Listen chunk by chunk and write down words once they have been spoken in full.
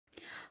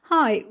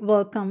Hi,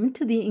 welcome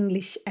to the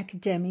English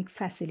Academic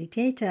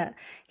Facilitator.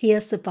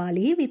 Here's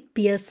Sapali with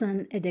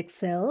Pearson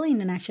Edexcel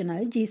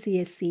International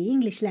GCSE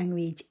English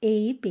Language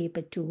A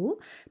Paper 2,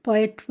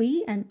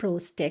 Poetry and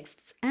Prose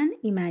Texts and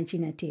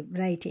Imaginative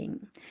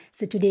Writing.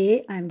 So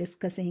today I'm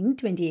discussing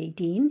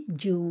 2018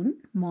 June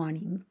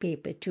Morning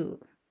Paper 2.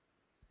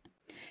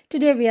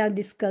 Today we are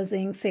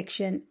discussing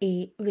section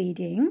A,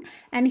 reading,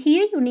 and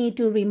here you need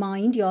to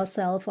remind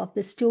yourself of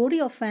the story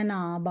of an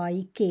hour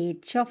by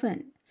Kate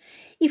Chaffin.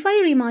 If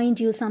I remind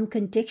you some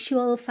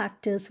contextual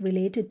factors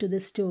related to the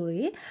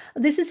story,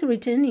 this is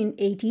written in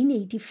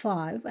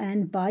 1885,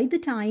 and by the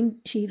time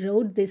she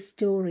wrote this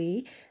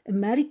story,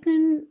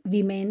 American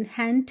women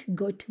hadn't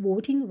got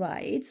voting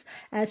rights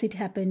as it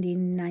happened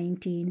in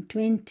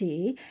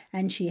 1920,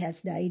 and she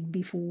has died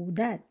before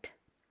that.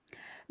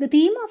 The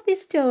theme of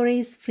this story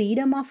is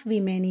freedom of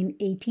women in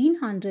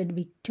 1800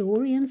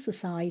 Victorian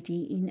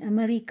society in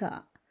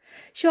America.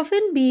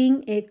 Chaffin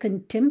being a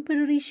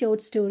contemporary short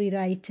story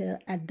writer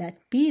at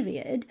that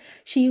period,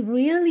 she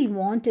really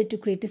wanted to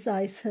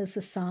criticize her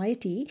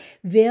society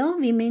where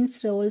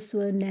women's roles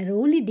were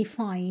narrowly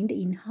defined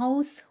in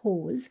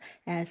households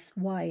as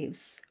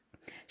wives.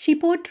 She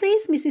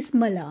portrays Mrs.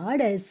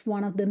 Mallard as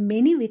one of the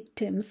many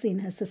victims in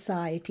her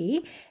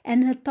society,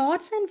 and her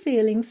thoughts and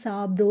feelings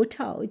are brought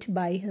out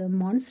by her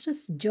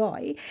monstrous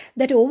joy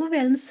that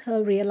overwhelms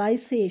her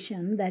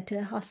realization that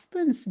her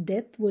husband's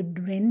death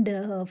would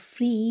render her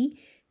free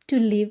to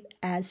live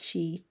as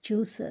she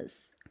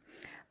chooses.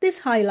 This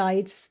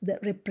highlights the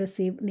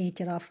repressive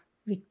nature of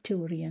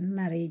Victorian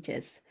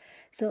marriages.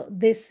 So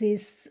this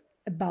is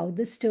about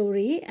the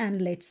story,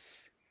 and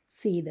let's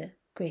see the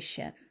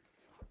question.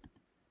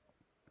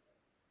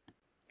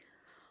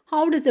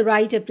 How does the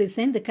writer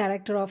present the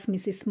character of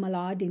Mrs.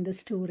 Mallard in the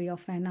story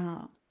of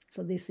Anna?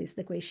 So this is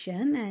the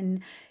question,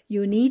 and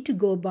you need to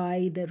go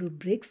by the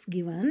rubrics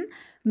given: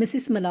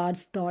 Mrs.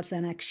 Mallard's thoughts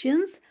and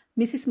actions,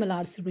 Mrs.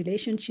 Mallard's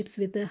relationships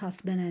with her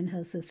husband and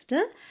her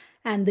sister,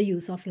 and the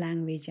use of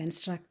language and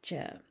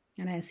structure.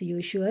 And as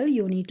usual,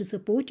 you need to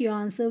support your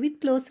answer with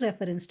close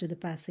reference to the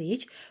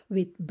passage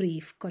with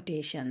brief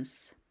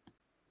quotations.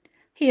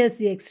 Here's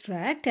the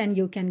extract, and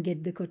you can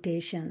get the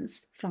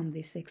quotations from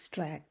this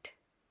extract.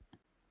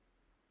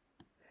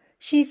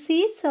 She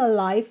sees her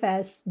life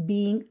as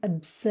being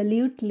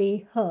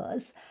absolutely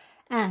hers,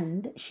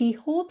 and she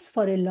hopes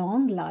for a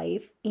long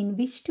life in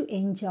which to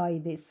enjoy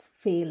this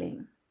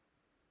feeling.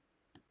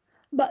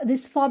 But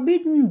this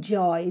forbidden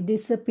joy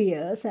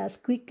disappears as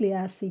quickly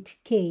as it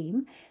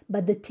came,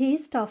 but the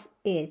taste of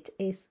it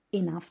is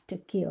enough to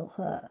kill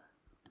her.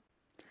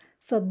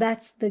 So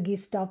that's the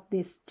gist of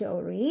this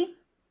story.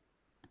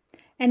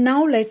 And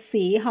now let's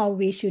see how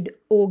we should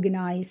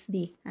organize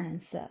the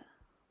answer.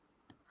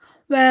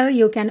 Well,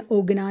 you can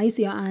organize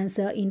your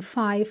answer in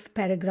 5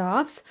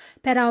 paragraphs.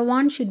 Para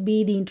 1 should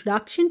be the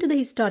introduction to the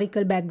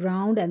historical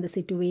background and the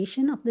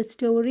situation of the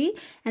story.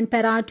 And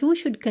para 2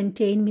 should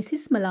contain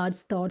Mrs.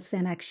 Mallard's thoughts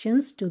and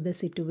actions to the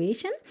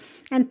situation.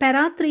 And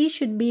para 3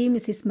 should be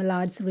Mrs.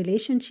 Mallard's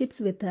relationships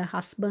with her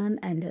husband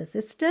and her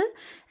sister.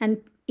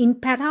 And in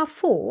para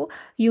 4,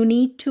 you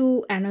need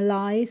to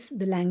analyze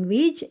the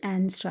language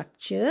and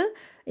structure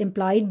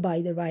implied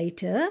by the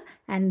writer,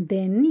 and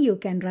then you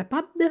can wrap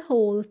up the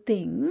whole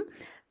thing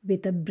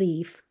with a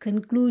brief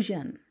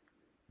conclusion.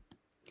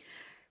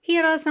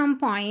 Here are some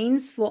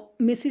points for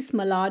Mrs.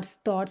 Mallard's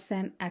thoughts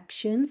and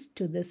actions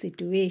to the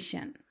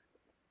situation.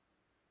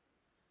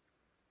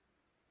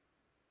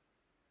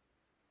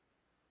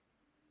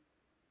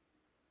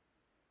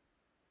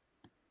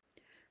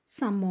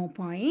 Some more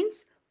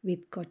points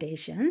with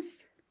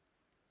quotations.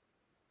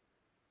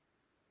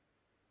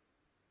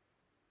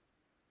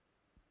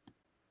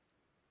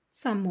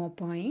 Some more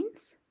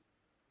points.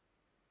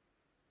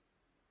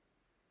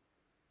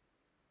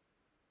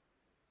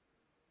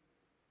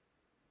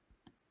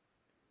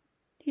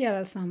 Here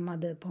are some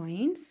other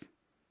points.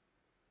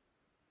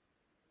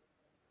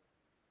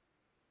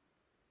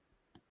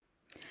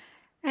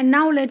 And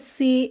now let's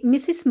see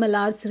Mrs.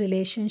 Mallard's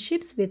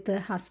relationships with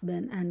her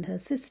husband and her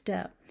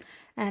sister.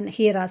 And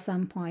here are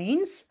some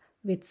points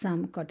with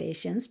some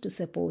quotations to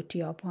support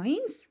your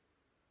points.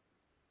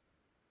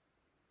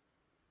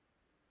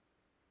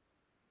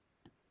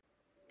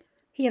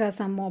 Here are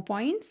some more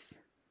points.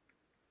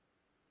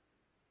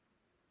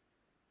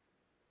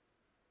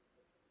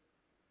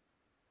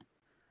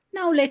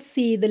 Now let's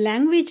see the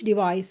language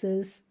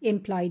devices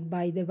implied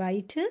by the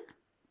writer.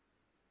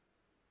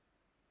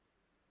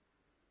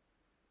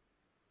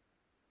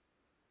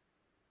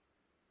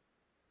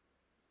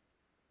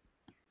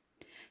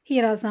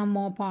 Here are some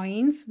more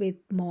points with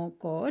more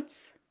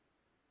quotes.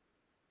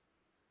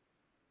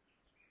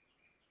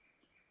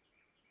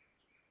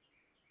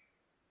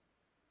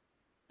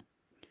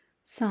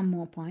 Some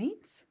more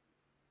points.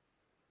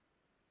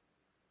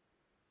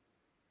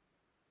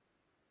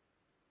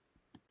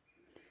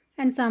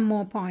 And some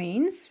more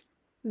points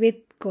with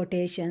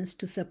quotations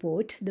to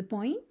support the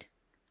point.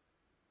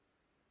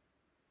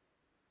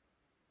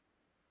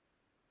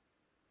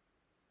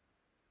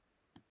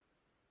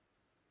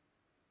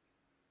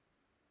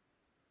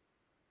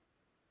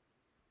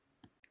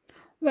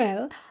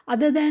 Well,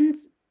 other than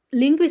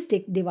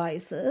linguistic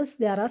devices,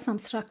 there are some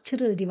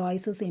structural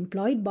devices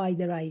employed by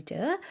the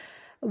writer.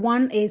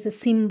 One is a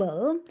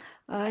symbol.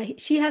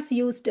 She has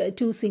used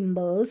two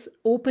symbols,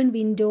 open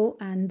window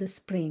and the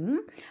spring.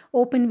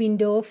 Open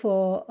window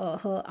for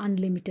her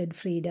unlimited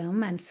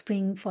freedom and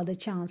spring for the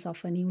chance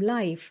of a new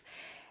life.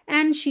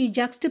 And she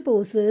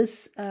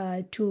juxtaposes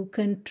to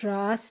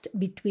contrast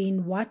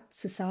between what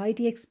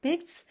society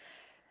expects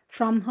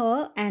from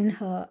her and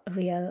her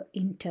real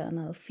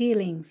internal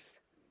feelings.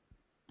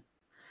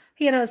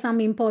 Here are some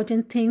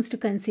important things to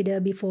consider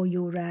before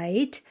you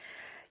write.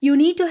 You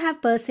need to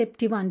have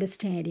perceptive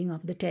understanding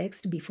of the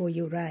text before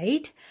you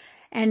write,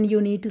 and you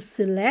need to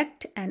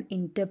select and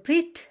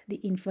interpret the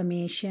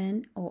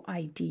information or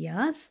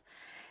ideas,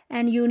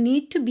 and you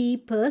need to be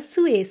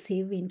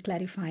persuasive in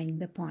clarifying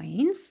the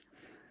points.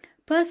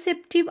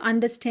 Perceptive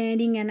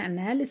understanding and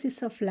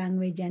analysis of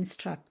language and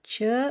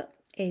structure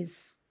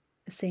is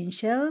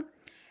essential,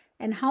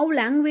 and how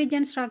language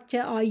and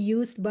structure are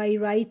used by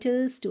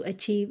writers to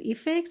achieve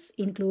effects,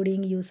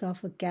 including use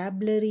of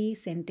vocabulary,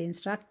 sentence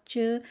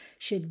structure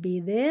should be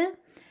there,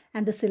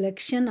 and the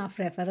selection of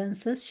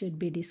references should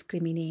be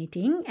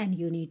discriminating, and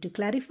you need to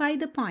clarify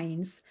the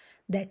points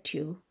that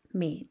you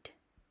made.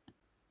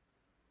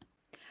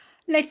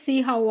 Let's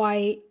see how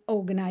I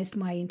organized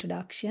my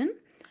introduction.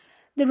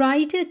 The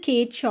writer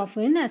Kate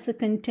Chaffin, as a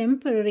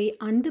contemporary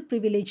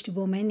underprivileged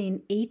woman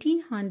in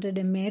 1800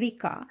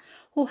 America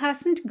who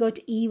hasn't got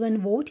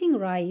even voting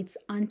rights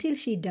until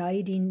she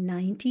died in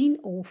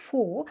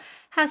 1904,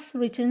 has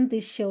written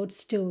this short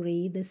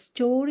story, The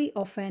Story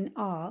of an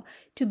Hour,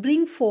 to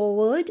bring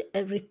forward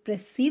a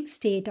repressive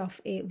state of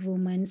a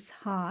woman's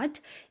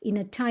heart in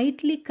a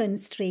tightly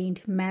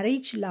constrained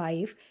marriage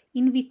life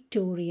in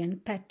Victorian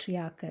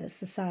patriarchal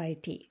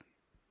society.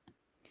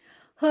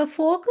 Her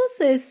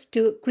focus is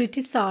to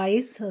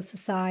criticize her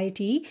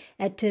society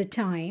at her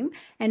time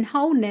and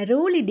how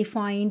narrowly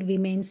defined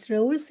women's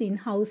roles in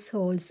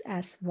households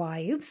as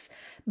wives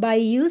by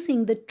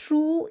using the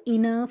true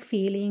inner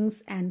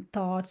feelings and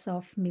thoughts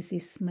of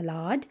Mrs.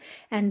 Mallard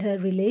and her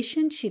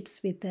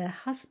relationships with her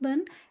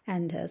husband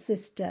and her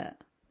sister.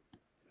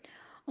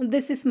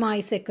 This is my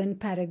second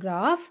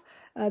paragraph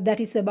that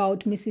is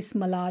about Mrs.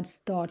 Mallard's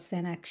thoughts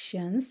and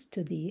actions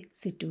to the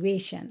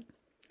situation.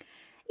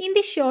 In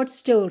this short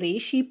story,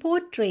 she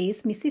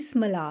portrays Mrs.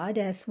 Mallard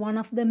as one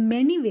of the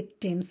many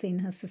victims in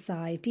her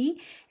society,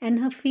 and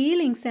her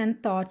feelings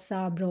and thoughts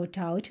are brought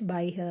out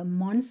by her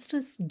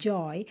monstrous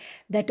joy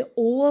that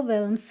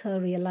overwhelms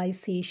her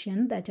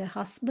realization that her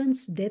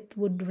husband's death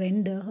would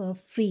render her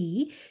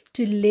free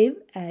to live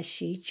as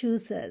she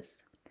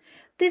chooses.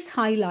 This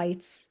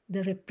highlights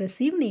the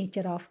repressive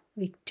nature of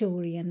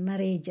Victorian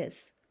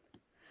marriages.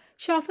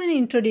 Chaffin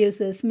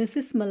introduces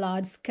Mrs.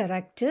 Mallard's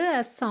character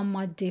as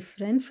somewhat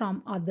different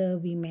from other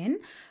women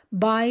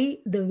by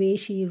the way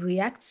she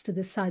reacts to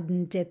the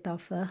sudden death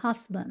of her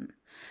husband,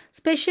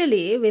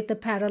 especially with the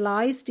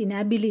paralyzed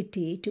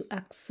inability to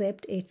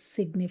accept its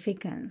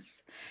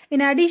significance.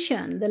 In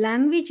addition, the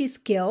language is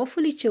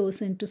carefully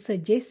chosen to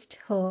suggest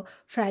her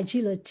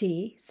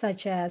fragility,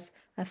 such as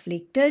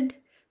afflicted,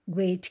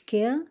 great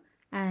care,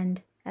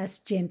 and as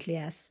gently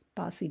as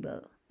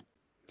possible.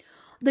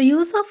 The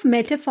use of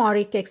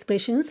metaphoric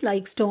expressions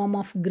like storm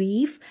of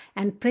grief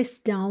and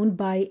pressed down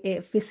by a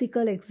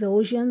physical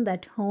exhaustion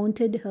that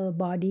haunted her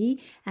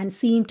body and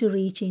seemed to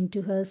reach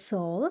into her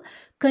soul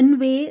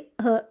convey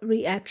her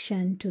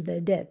reaction to the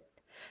death.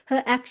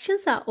 Her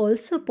actions are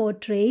also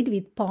portrayed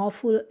with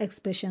powerful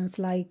expressions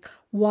like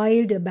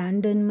wild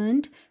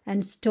abandonment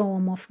and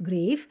storm of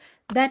grief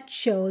that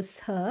shows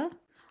her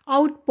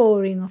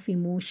outpouring of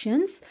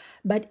emotions,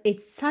 but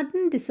its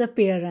sudden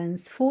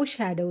disappearance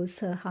foreshadows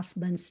her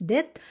husband's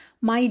death,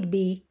 might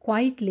be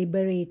quite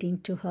liberating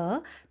to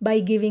her by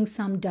giving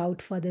some doubt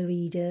for the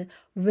reader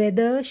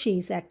whether she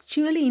is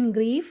actually in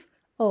grief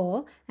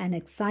or an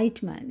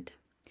excitement.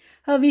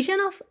 Her vision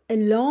of a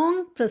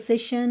long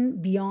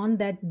procession beyond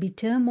that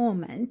bitter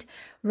moment,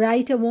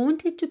 writer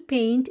wanted to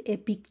paint a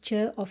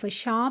picture of a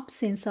sharp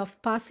sense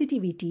of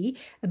positivity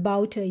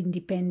about her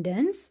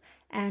independence,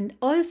 and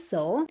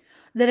also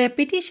the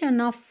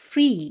repetition of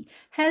free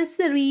helps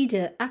the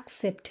reader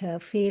accept her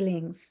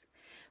feelings.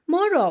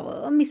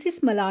 Moreover,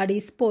 Mrs. Mallard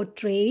is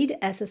portrayed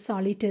as a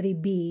solitary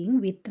being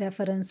with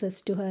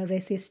references to her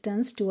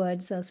resistance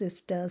towards her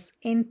sister's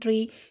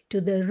entry to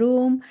the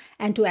room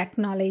and to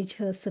acknowledge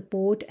her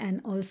support,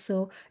 and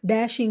also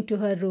dashing to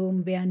her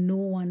room where no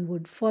one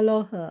would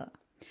follow her.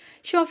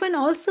 Chaffin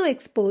also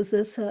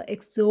exposes her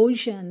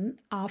exhaustion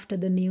after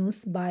the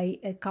news by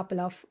a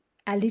couple of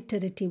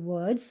alliterative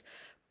words,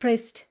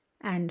 pressed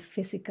and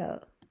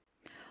physical.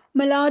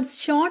 Mallard's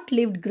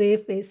short-lived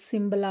grief is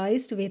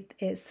symbolized with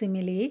a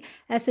simile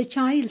as a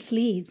child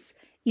sleeps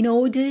in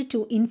order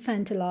to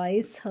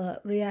infantilize her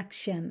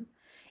reaction.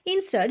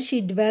 Instead, she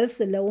dwells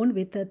alone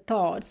with her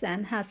thoughts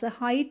and has a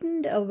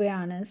heightened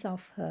awareness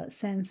of her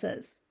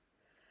senses.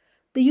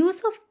 The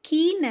use of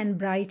keen and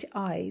bright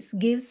eyes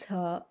gives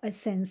her a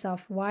sense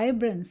of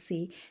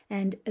vibrancy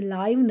and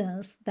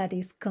aliveness that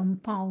is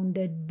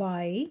compounded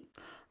by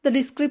The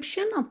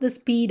description of the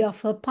speed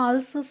of her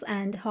pulses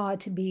and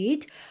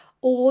heartbeat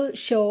all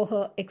show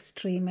her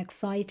extreme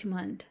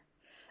excitement.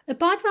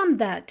 Apart from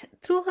that,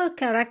 through her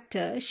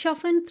character,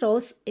 Schaffen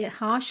throws a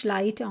harsh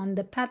light on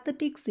the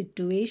pathetic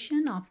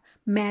situation of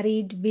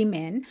married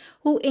women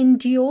who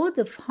endure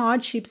the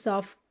hardships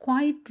of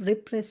quite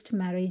repressed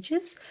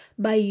marriages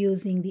by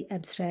using the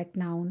abstract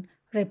noun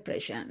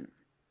repression.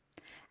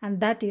 And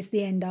that is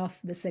the end of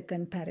the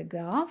second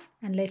paragraph.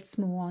 And let's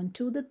move on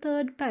to the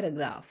third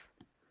paragraph.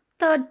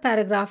 Third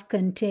paragraph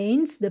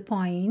contains the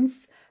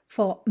points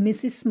for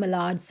Mrs.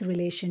 Mallard's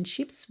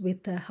relationships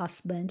with her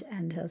husband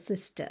and her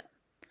sister.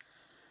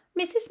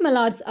 Mrs.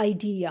 Mallard's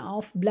idea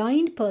of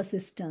blind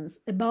persistence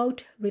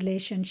about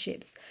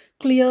relationships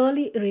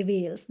clearly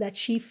reveals that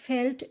she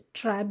felt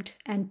trapped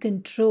and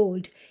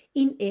controlled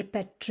in a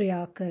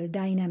patriarchal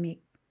dynamic.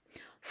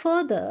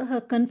 Further,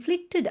 her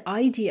conflicted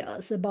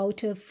ideas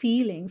about her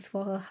feelings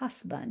for her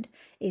husband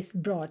is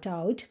brought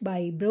out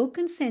by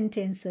broken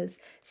sentences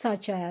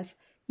such as,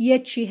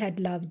 "Yet she had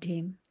loved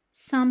him,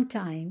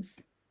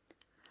 sometimes.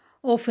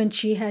 Often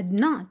she had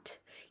not."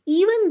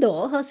 Even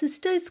though her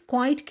sister is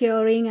quite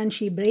caring and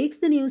she breaks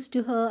the news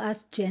to her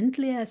as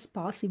gently as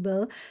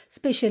possible,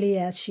 especially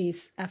as she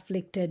is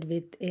afflicted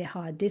with a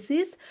heart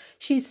disease,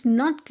 she is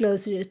not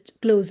closer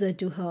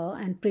to her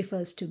and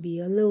prefers to be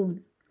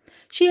alone.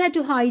 She had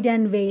to hide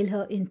and veil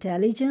her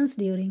intelligence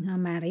during her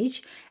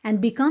marriage and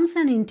becomes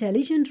an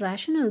intelligent,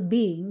 rational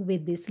being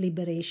with this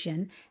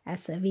liberation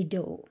as a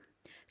widow.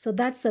 So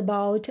that's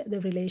about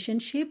the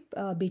relationship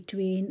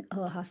between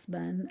her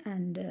husband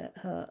and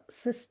her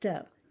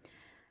sister.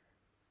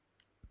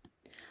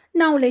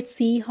 Now let's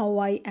see how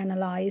I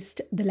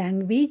analyzed the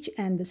language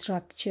and the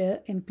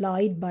structure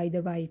employed by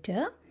the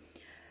writer.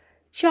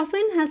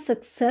 Schaffen has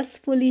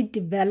successfully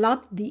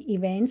developed the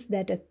events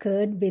that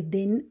occurred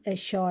within a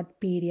short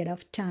period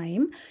of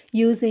time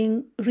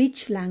using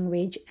rich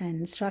language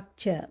and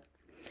structure.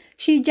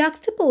 She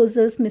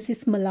juxtaposes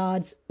Mrs.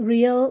 Mallard's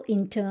real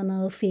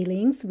internal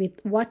feelings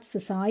with what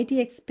society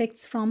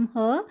expects from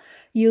her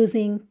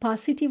using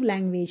positive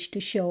language to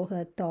show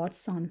her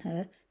thoughts on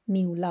her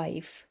new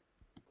life.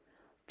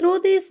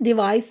 Through these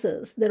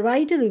devices, the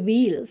writer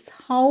reveals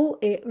how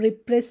a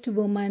repressed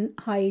woman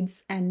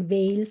hides and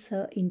veils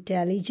her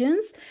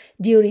intelligence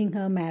during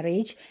her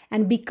marriage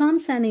and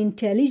becomes an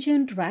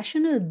intelligent,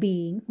 rational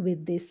being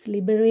with this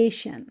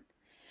liberation.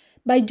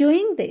 By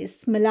doing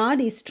this, Mallard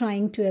is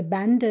trying to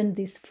abandon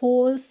this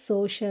false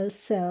social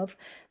self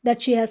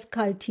that she has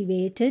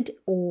cultivated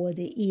over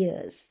the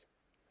years.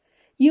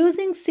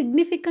 Using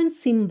significant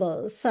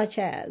symbols such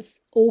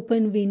as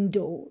open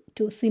window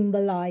to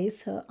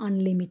symbolize her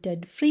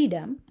unlimited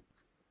freedom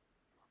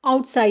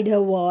outside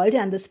her world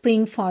and the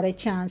spring for a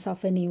chance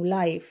of a new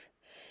life.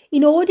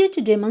 In order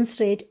to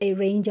demonstrate a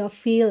range of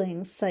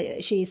feelings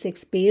she is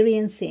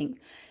experiencing,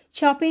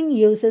 Chopin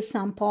uses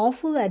some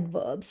powerful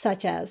adverbs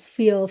such as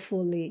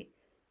fearfully,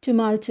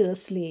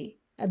 tumultuously,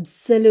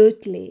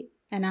 absolutely,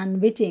 and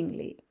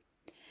unwittingly.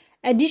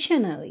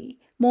 Additionally,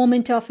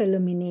 moment of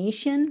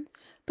illumination,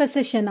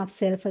 possession of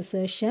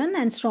self-assertion,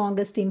 and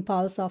strongest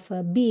impulse of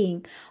her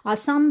being are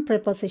some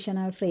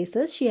prepositional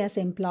phrases she has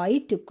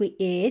employed to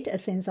create a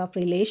sense of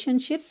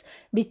relationships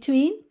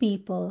between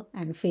people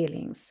and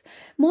feelings.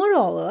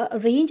 Moreover, a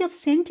range of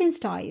sentence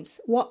types,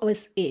 what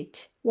was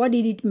it, what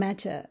did it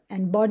matter,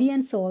 and body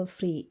and soul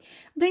free,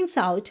 brings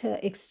out her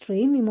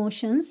extreme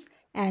emotions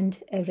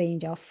and a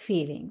range of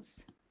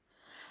feelings.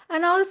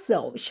 And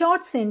also,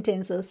 short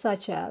sentences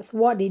such as,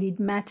 what did it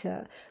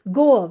matter,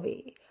 go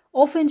away,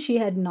 often she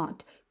had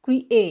not,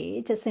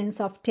 create a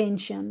sense of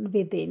tension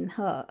within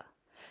her.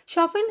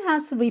 Schaffen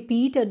has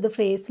repeated the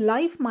phrase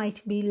life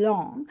might be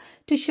long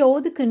to show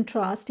the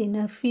contrast in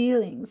her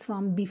feelings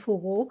from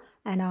before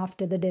and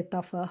after the death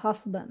of her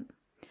husband.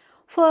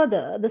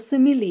 Further, the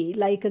simile,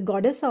 like a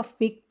goddess of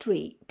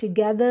victory,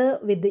 together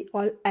with the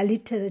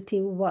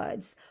alliterative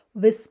words,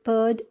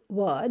 whispered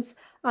words,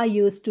 are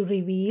used to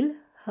reveal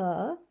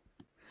her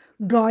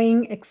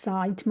growing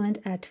excitement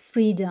at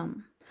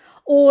freedom.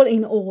 All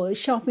in all,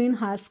 Schaffen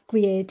has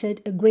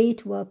created a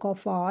great work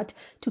of art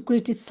to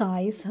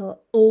criticize her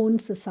own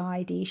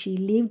society she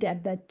lived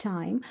at that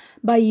time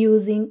by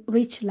using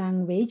rich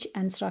language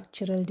and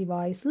structural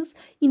devices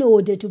in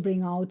order to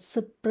bring out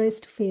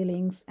suppressed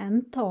feelings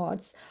and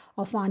thoughts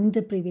of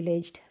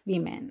underprivileged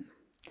women.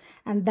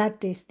 And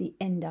that is the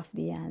end of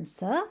the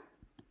answer.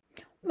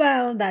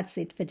 Well, that's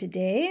it for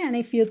today. And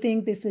if you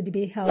think this would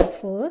be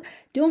helpful,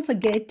 don't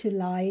forget to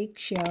like,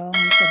 share, and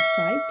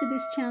subscribe to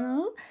this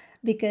channel,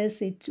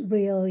 because it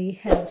really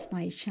helps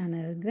my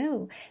channel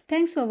grow.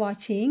 Thanks for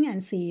watching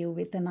and see you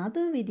with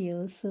another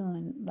video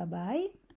soon. Bye-bye.